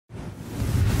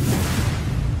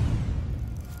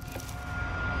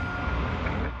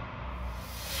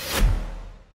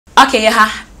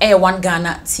Okay, One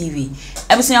Ghana TV.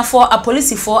 Ebusuafo a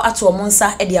policeifo ato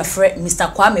omonsa e dia frɛ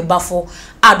Mr. Kwame Bafo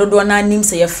adodo na nim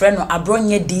se ye frɛ no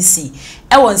Abronye Dc.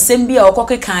 Ewo nsɛm bi a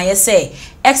okokekan ye se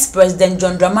ex-president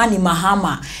John Dramani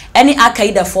Mahama eni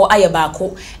akaidafo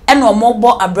ayebako ena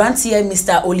omogbo abrantie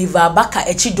Mr. Oliver Baka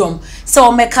echidom se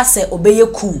omeka se obeye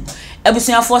coup.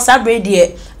 Ebusuafo sabre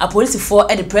de a policeifo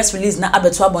e the press release na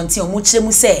abeto abonti omu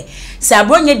kyeremu se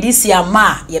Abronye Dc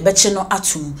ama ye beche no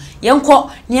atum.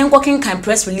 Yenko kenkan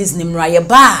press release nimra ye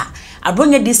ba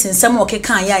Abronye Dc nsɛm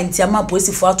okekan ya ntiama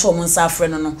policeifo ato omonsa afre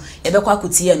no yebekwa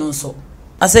kutie no nso.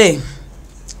 I say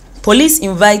police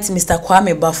invite Mr.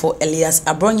 Kwame Bafo alias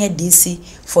Abronye Dc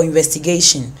for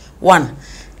investigation. 1.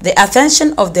 The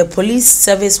attention of the police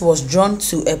service was drawn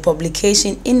to a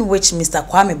publication in which Mr.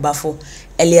 Kwame Bafo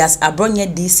alias Abronye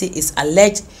Dc is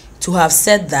alleged to have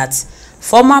said that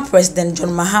former President John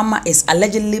Mahama is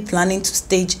allegedly planning to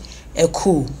stage a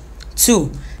coup.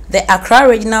 2. The Accra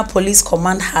Regional Police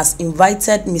Command has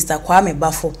invited Mr. Kwame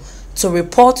Bafo to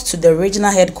report to the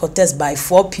regional headquarters by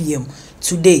 4 p.m.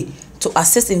 today to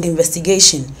assist in the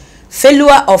investigation,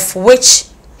 failure of which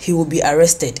he will be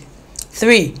arrested.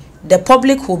 3. The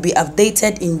public will be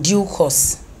updated in due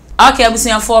course. Okay,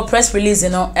 for press release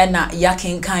ena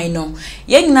yakenkan no.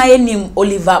 Yegina yenim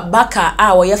Oliver Baka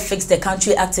a wo fix the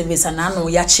country activist anano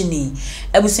yachini.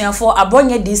 For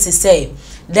Abronye Dc say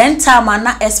then time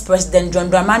na ex-president John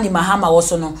Dramani Mahama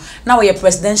was no na we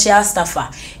presidential staffer.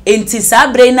 Enti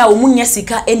sabre na omunye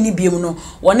sika eni biem no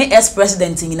woni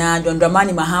ex-president nyina John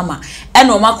Dramani Mahama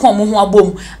ena omakon mo ho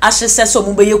abom ahyese so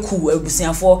mo beye ku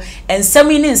abusiafo ensem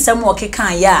ni nsem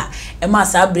okekan ya e ma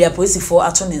sabre aposifo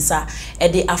ato nensa e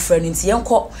de afra nti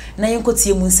yenko na yenko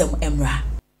tie mu nsem emra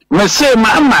me say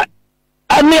Mahama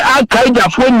ani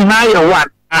akaidafo nyina ye wan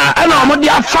ena omo de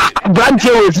afa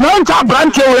branche we no nta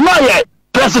branche we no ye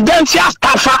presidential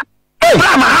staffer. Hey,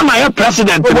 Mahama is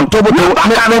president. Who is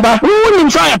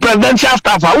presidential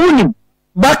staffer? Who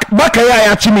Baka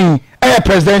ya chimi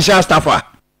presidential staffer.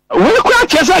 We could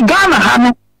just say Ghana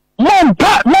Hanu.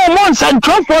 Mon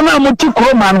central for now,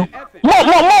 Mutikroman.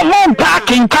 Mon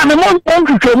parking, Canon,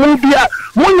 Ponto, Mubia,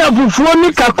 Munya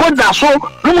Bufonica, Kodaso,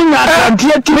 Munya,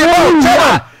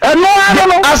 and no,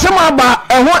 Asamaba,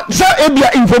 and what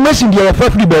Sabia information there,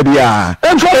 perfectly baby.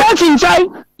 Information,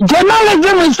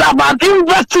 journalism is about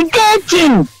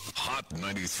investigating. Hot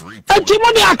 93. I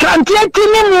can't get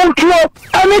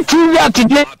anything that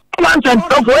today.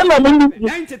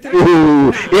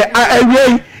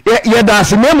 Yeah,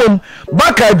 that's a minimum.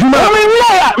 Baka, do not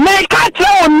make a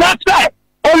tell not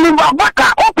Oliver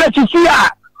Baka, open here.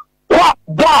 What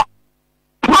the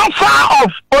profile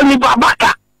of Oliver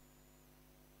Baka?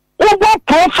 What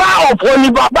profile of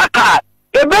Oliver Baka?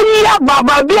 Ebenya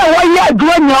baba bia waya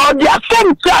doing all the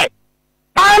same time.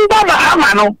 Under the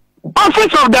Hamano,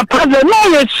 office of the president,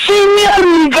 no a senior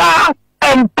legal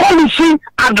and policy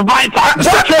advisor.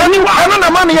 That's anyone.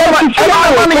 Another money,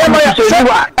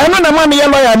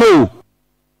 no.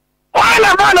 Why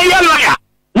lawyer?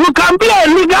 You can be a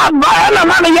legal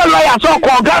lawyer, so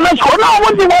called Ghana. So now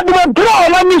what do you want to draw?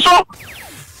 Let me so.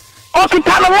 Okay, in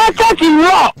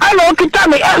law. I know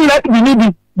Kitana let me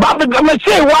need. But I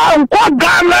say, well, what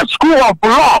Ghana School of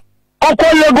Law?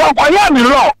 Okay, you go for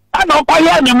law. I don't buy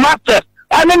the master.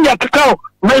 And then you go,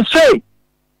 may say,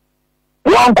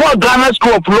 one call Ghana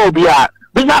School of Law.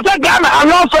 Because I Ghana, I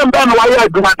know some Ben why you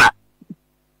do that.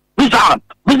 Because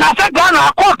I Ghana,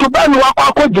 I call to Ben who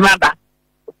I call Ghana.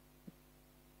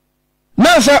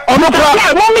 No, sir, Mommy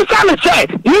say,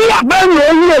 you have been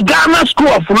in Ghana School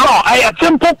of Law. I have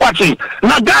simple question.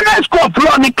 Now, Ghana School of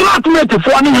Law, the classmate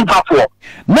for any for.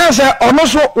 No, sir,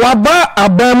 almost waba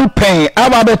abamu pain.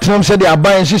 Aba Trump said the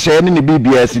abayan she said in the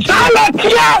BBS. I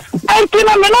think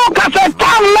I'm no cassette.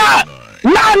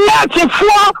 Now, let's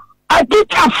for a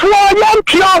teacher for young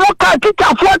pure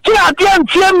teacher for tea and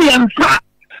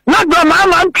not the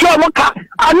man and pure worker.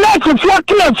 Unless it's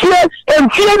working and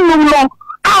fear no long.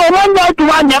 I want to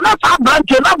one year, not a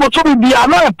branch, and to be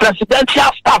a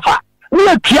presidential staffer. We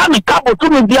are Tiani Cabo to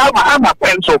be a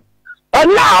pencil.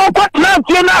 And now, what now,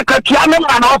 Tiana Katiana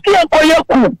and I'll see a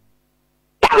Koyaku.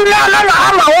 I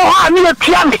need a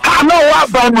Tiani Kano.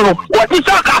 What is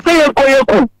our Kate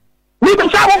Koyaku? We can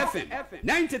say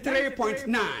 93.9.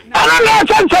 And I'm not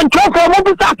central for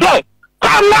Mobisake.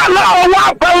 Come now,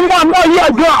 one more year,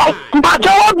 but I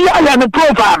won't be a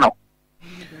profile.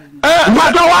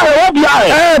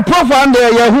 Prof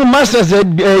who masters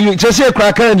you just say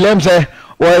cracker and lems or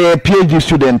a PhD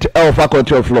student or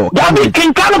faculty of law. That is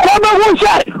King Kano who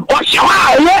said, or shall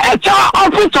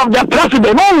office of the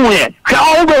president?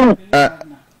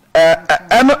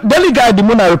 Delegate the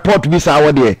Muna report this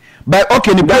hour there. But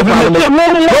okay, the profile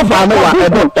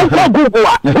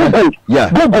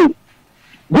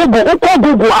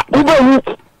Google.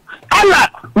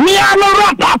 Ala me ano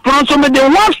rap from so me the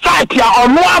website ya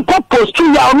ono post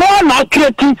ya ono na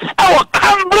create e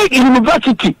Cambridge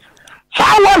University. So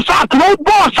website no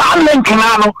boss and link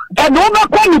na no e do na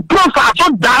call the profile so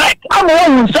direct. I'm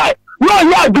one say no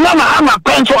yeah Mahama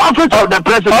pencil office of the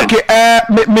president. Okay,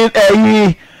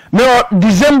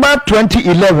 December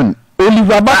 2011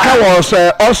 Oliver Baka was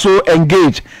also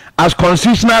engaged as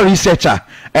constitutional researcher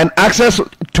and access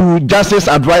to justice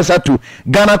advisor to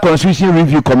Ghana Constitution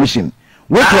Review Commission,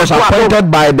 which was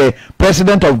appointed by the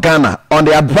President of Ghana on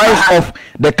the advice of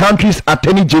the country's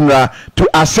Attorney General to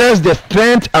assess the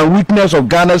strength and weakness of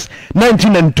Ghana's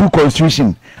 1992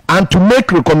 Constitution and to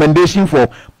make recommendation for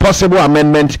possible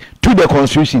amendment to the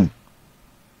Constitution.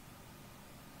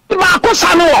 Office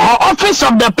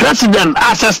of the President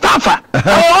as a staffer.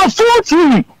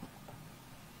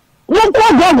 Look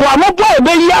what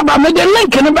I'm the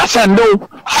link in the best do.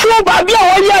 So, Baby, you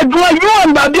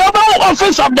and the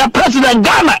office of the President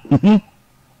Ghana.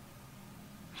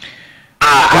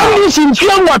 I'm listening to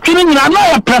you watching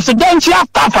a presidential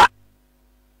staffer.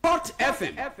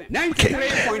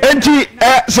 Enti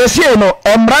sese no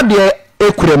emrade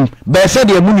ekurem be se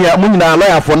de munyina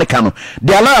lawyer for ne kanu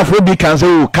the lawyer for be can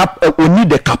say we need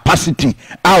the capacity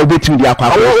how between the akwa.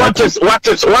 What is lawyer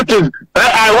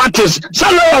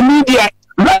media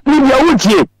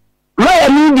wutie lawyer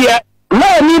media no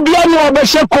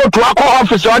obehye court akọ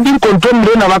office or din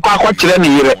control na akọ kire ne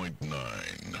yire.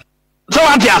 So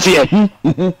what you say?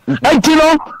 Enti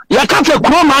no ya ka fe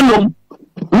kroma no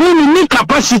we need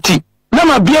capacity.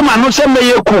 Nama biema no se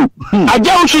meyeku.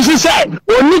 Agyawo shi say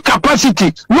oni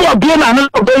capacity. No biema no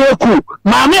obeyeku.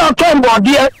 Maame otombo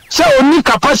de say oni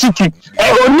capacity.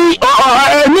 Oni ni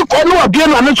ko no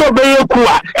biema no so obeyeku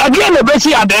a. Again na be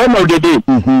see at the end of the day.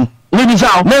 Ni bi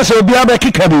sao. Na so bia be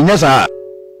kika bi nyesa.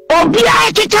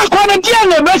 Obia kika ko na dia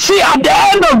na be see at the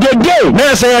end of the day.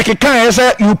 Na say kika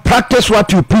say you practice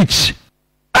what you preach.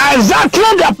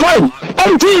 Exactly the point.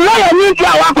 Until lawyer need to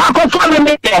work.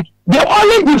 The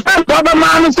only defense of the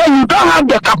man is that you don't have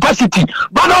the capacity.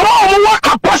 But the whole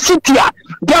capacity,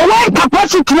 the way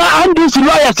capacity and these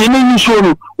lawyers in the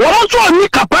issue, we also need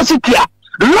capacity.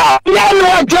 Law,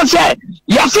 just say,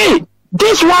 you see,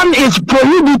 this one is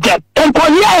prohibited. And for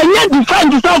you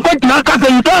defend yourself, you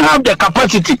don't have the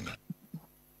capacity.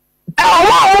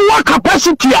 Our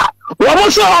capacity, we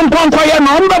also on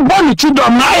body to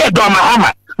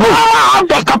Mahama. We have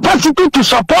the capacity to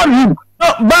support him.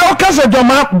 But okay, so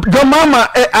Mahama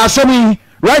asemi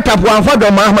right up one for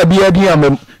Mahama be adi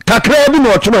kakra bi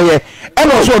no tro ye e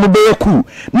no so no be coup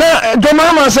na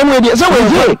Mahama asemi dey so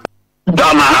we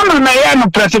Mahama na ye no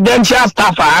presidential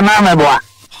staff ana meboa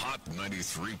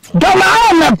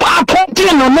Mahama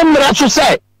appointed no member so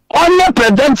say on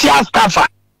presidential staff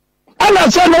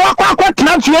ana say no akwa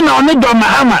tena na on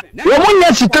Mahama wo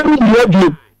munya sitami bi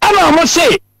ana mo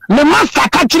say the master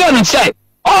catcher and say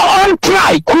on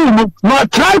try cool no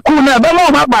try cool na be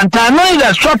no banta no is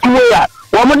a short way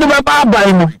wo mo de baba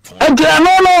abai mu enti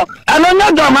no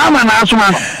anonya Mahama na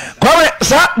asoma come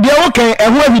sir there okay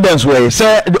evidence way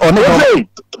say on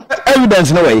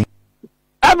evidence no way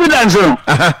evidence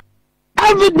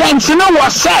evidence no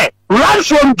was say right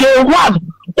from day one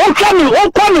okay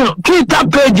Twitter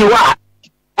page wa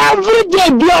every day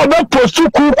be obe post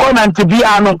coup comment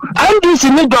biano and this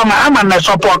need Mahama na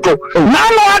support na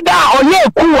no ada oye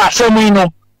coup asemi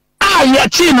no ye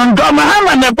chi no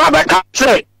Mahama na baba ka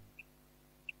say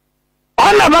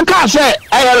ona baka say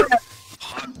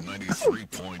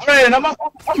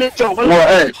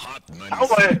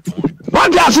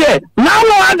what you say now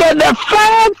no ada the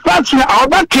first person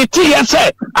oba kiti ye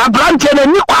say Abronye na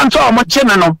ni kwanto omo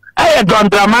chine no Don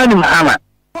Mahama.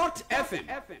 What I say,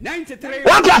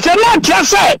 not just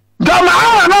say,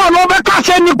 Mahama no be cast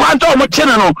any quanto of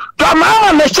Chinano.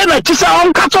 Mahama the China Chisa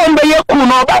on Caton be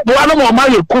Yakuno, but one more my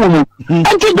Yakunu.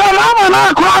 And to Mahama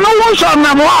na Krano was on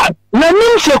Namwa,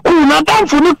 Namin Kuna, down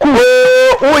for the coup.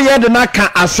 Oh, yeah, the Naka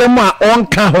Asema on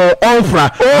Kaho, Onfra.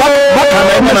 What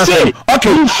can I say?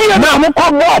 Okay, you see now,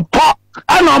 more pop.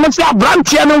 I know I'm saying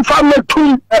Abronye no family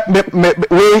too.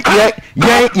 We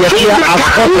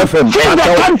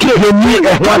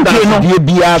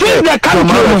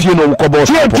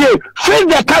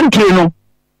the country no.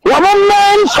 One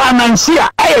man financier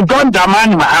I don't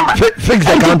demand Mahama. Fix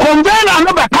the country. Convene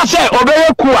another case obey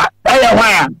Kua.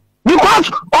 Because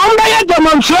on the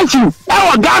demonstration,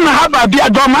 our Ghana have a dear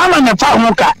Mahama and a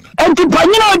Famuka. And to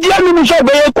Panino Diamu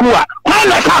obey Kua. Why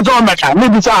the cat on the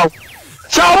maybe so.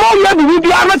 So more you be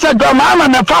honest at Mahama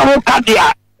and a Famuka.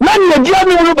 Man, the dear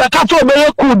no be ka so be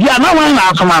coup dia na wan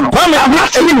na asoma no.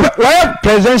 Why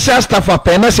presidential staff a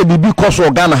pen say bibi cost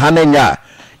organ hanenya.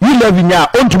 You live in ya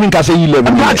on to me can say you live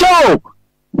in. Pacho.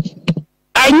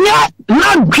 Anya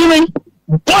na gini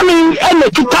bombing and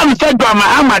the Titan said to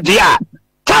Mahama dia.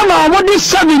 Tama what is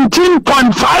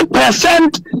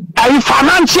 17.5% a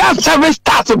financial service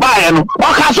tax by no.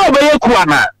 O ka so be coup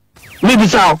na. Me bi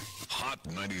sao.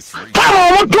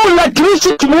 Tama what to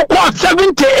electricity mo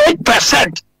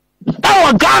 78%.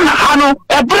 Our Ghana hano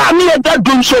e bra mi e da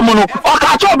dum so mu no. O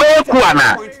ka so be coup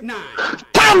na.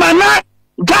 Tama na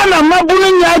Ghana mabunu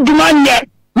nya adwuma nye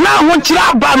na ho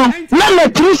kira ba no na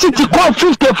electricity ko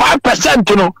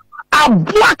 55% no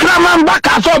abua kraman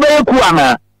baka so be ku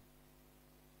ana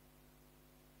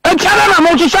e kira na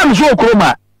mo tsam so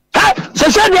okroma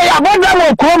se de ya boda mo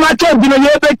okroma che bi no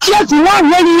ye be tiasi wa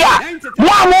hweri ya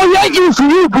wa mo ye ifu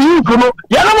no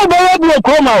ya na mo be ye bi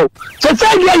okroma o se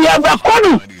de ya ba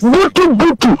konu butu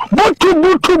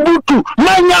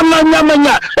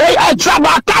manya e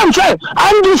tsaba kanse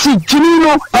andisi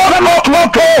chinino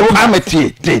ameti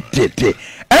te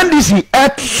NDC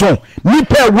etso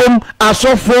nipa wom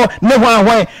asofo ne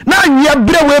hwan na nya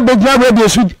bre we begina we de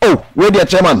su we de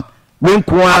chairman we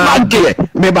nkoa de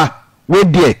meba we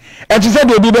de et se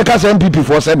de bi be ka MPP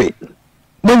for sebe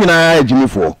mo nyina ejimi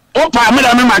for o pa me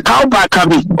da me maka o ba ka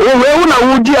bi o we na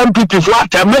wo di MPP for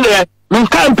atamele me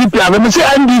ka MPP a me se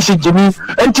NDC jimi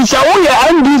enti se wo ye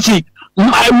NDC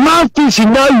my mouthpiece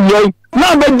na ye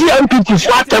na be di MPP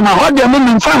for atama ho de me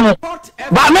nfa ho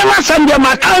ba me ma sam de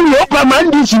maka ye o pa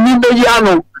NDC ni be ya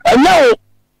no enye o.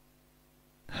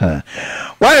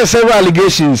 Why several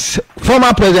allegations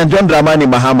former President John Dramani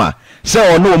Mahama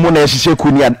say no mo na ehihye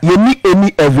kunian you need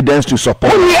any evidence to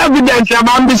support any evidence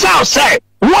about the south say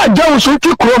what Jones to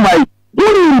kromai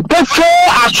we prefer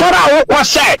asora wo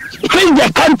say fin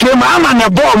the country Mahama na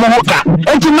bo mo hoka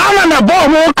enti Mahama na bo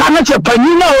mo hoka na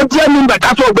chepani na odi ani be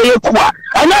ka to be yekua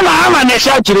anya Mahama na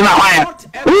sha kiri na hwan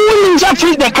we nja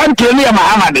fin the country ni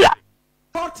Mahama dia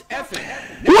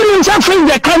we nja fin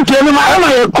the country ni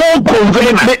Mahama ye ko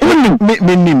convener we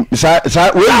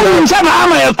nja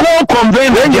Mahama ye ko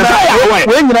convener we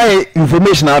nyina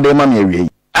information out there man ye nti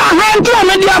o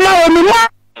me dia ma o mi ma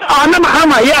ana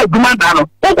Mahama ye adwuma da no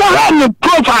o ko ha ni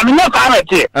profile ni ka na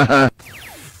ti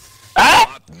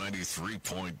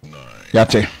 93.9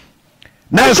 yate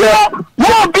na say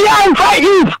wo bi an fa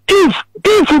if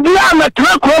bi am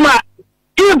tra kroma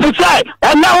if say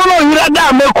and now no hira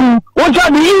da meku wo so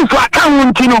bi if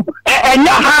account no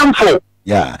enya harmful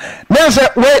yeah na say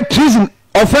we treason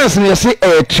offense ni say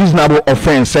treasonable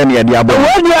offense and ye dia bo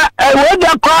we dia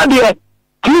call there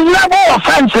treasonable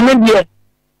offense ni there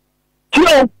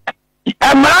tio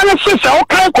a man say so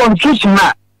kan confusion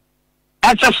na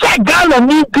as a say Ghana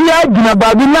ni clear dina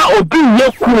babi na obi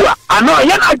ye kuwa ano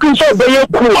ye na kun so be ye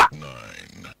kuwa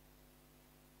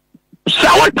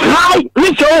so try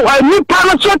ni so ni pa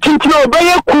no so tintin obi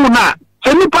ye kuwa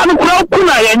se ni pa no kura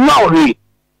kuna ye nya ori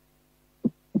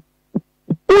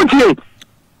uti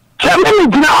se me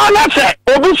dina ona se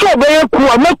obi so be ye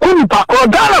kuwa me kuni pa ko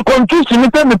Ghana confusion ni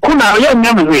pe me kuna ye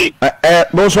nya me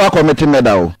bo so committee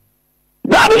medal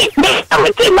that is me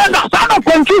committee medal so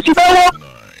confusion be wo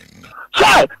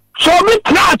say so me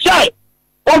try say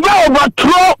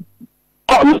overthrow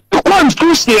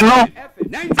constitution no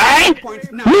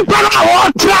me para o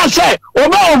try say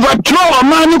overthrow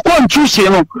man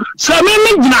constitution no so me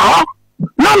gina ho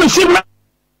na me see me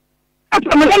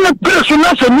na person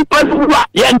na so me pa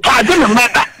ye charge me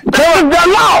matter the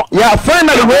law yeah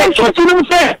finally we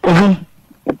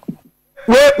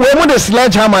mo the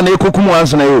sledgehammer na ekokum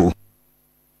once na yo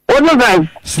what no guys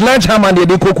sledgehammer na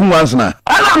ekokum once na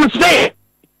I'm say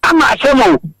I'm a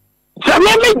semo so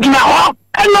me gina ho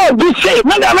and be say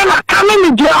me na come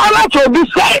me gina ho to be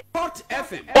say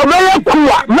obey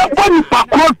kuwa me boni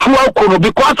pakro tuwa kono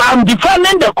because I'm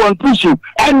defending the constitution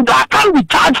and I can't be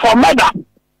charged for murder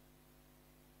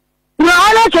na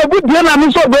ala to be dey na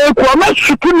me so be kuwa me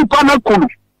shutu ni pa na kono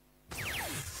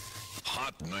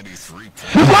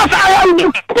because I am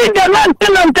defending the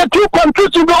 1992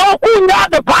 constitution go kunya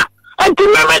the pa and to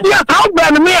me media account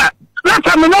ban me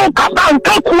let me know kaba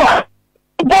nkakua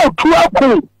bo tuwa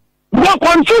ku bo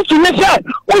constitution ni say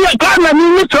we Ghana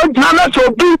ni so Ghana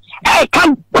so bi e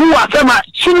kan ku asema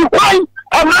shin kwai e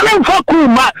mane fo ku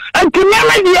ma and to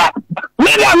media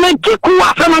me ki ku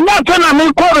asema na tena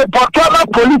me ko report to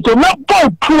police na bo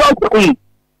tuwa ku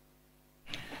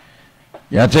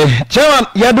yate chairman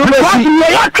ya do be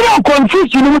ya clear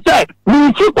constitution ni say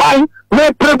ni si kwai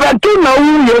me prevent na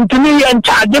wu ye ntini ye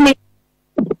charge me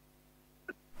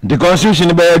the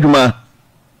constitution be adwuma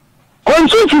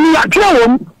constitution ya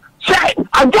clear say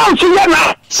don't see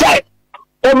na say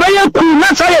obey coup na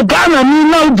say Ghana ni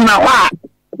na udina wa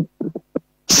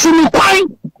sinikwai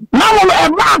na mo e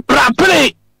ba prapre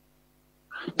e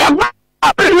ba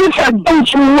prapre se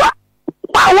don't you wa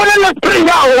wona na pre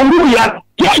ya o mu ya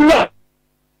ye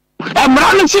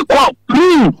emra si ko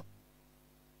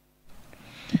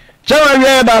Chawa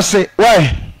ye da say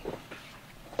why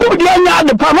o dia nya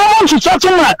the performance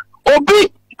settlement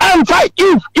obi and fight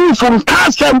if from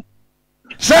castle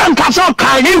Sam Castle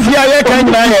can if you are kind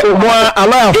of more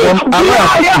allow from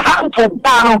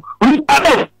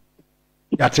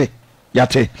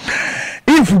Yate.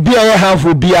 If be a half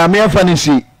will be a mere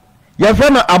fancy, your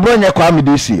friend Abronye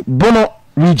Dc, Bono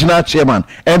regional chairman,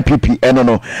 MPP, and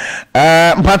no.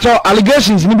 Patrol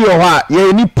allegations maybe or what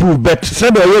ye need proof, but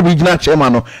said your regional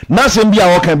chairman, nothing be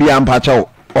a can be ampacho.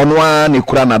 Onwa ne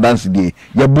kura na dance die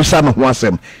ye busa no ho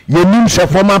asem ye nim se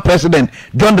former president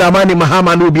John Dramani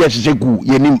Mahama no bi a chicheku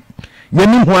ye nim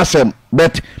ho asem,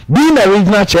 but being a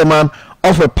regional chairman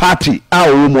of a party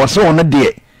mo so on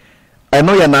de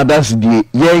eno ye na dance die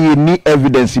ye ni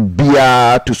evidence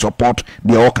bia to support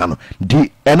the okano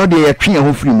di eno de ye twe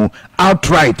ho free mu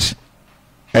outright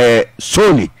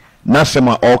solely na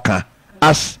sema oka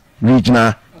as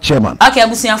regional chairman. Okay,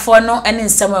 abusuafo no ene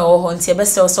nsem e ho nti e be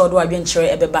se so do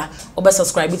adwenkyere e beba obe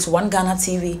subscribe to One Ghana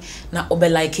TV na obe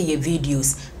like your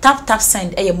videos. Tap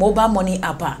send a mobile money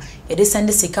app. E dey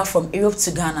send sika from Europe to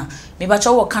Ghana. Me ba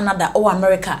cho wo Canada or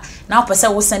America. Now pese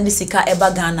wo send sika eba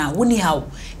Ghana. Woni how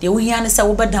de wo hia ne se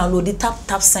wo be download the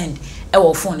tap send e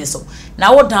wo phone so.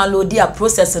 Na wo download the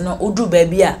process no odu ba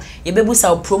bia ye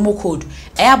bebusa promo code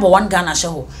e abo One Ghana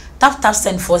sheho. Tap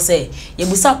send for say you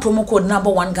busa promo code number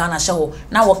One Ghana show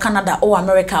now wo Canada or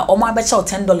America or my betcha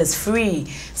 $10 free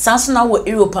Samsung now wo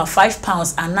Europe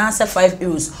 £5 and answer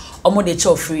 €5 or more de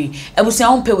chow free ebusia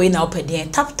on pay we now pay den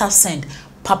tap send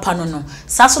papa no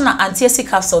Samsung na anti-acid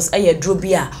capsules eye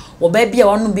drobia wo ba bia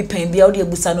wonu bi pen bia wo de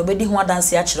busa no be di ho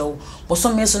adanse a kire wo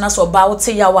boso me so na so ba wo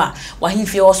te yawa wa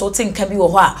himfie wo so te nka bi wo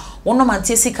ho a wono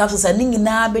anti-acid capsules ani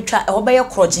nyina betwa e wo be ye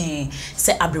krogen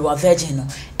se abrewa virgin no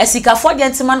esika for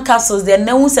gentleman capsules de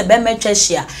na hu se be metwa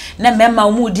hia na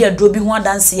mema mu di adrobi ho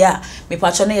adanse a me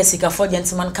pacho na esika for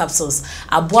gentleman capsules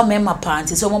aboa mema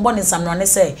panti so mo bo ne samno ne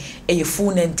se eye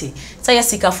fu nenti se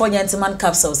esika for gentleman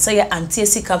capsules se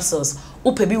anti-acid capsules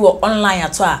upe bi wo online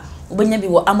ato a ubenya bi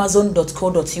wo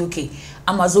amazon.co.uk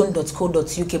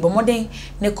amazon.co.uk bo modern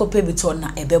ne kope bi to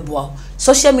na ebeboa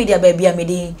social media ba bia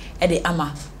medi e de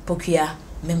ama pokia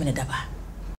memene daba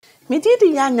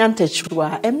medidi ya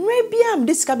nyantechwa emre bia am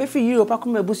disika be free Europe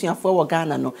akoma ebusuafo wo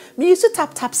Ghana no me use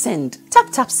tap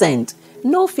send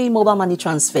no fee mobile money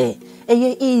transfer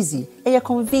eye easy eye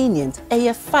convenient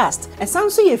eye fast and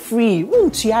sound so ye free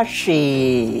won't ya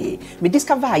hwe me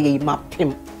discover ye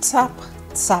mapim tap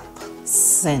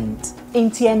send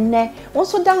intienne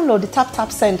also download the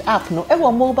tap send app no e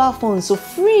wo mobile phone so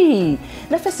free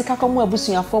na fesika komo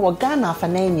ebusuafo wo Ghana afa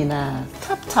na nyina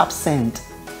tap send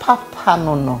papa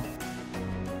no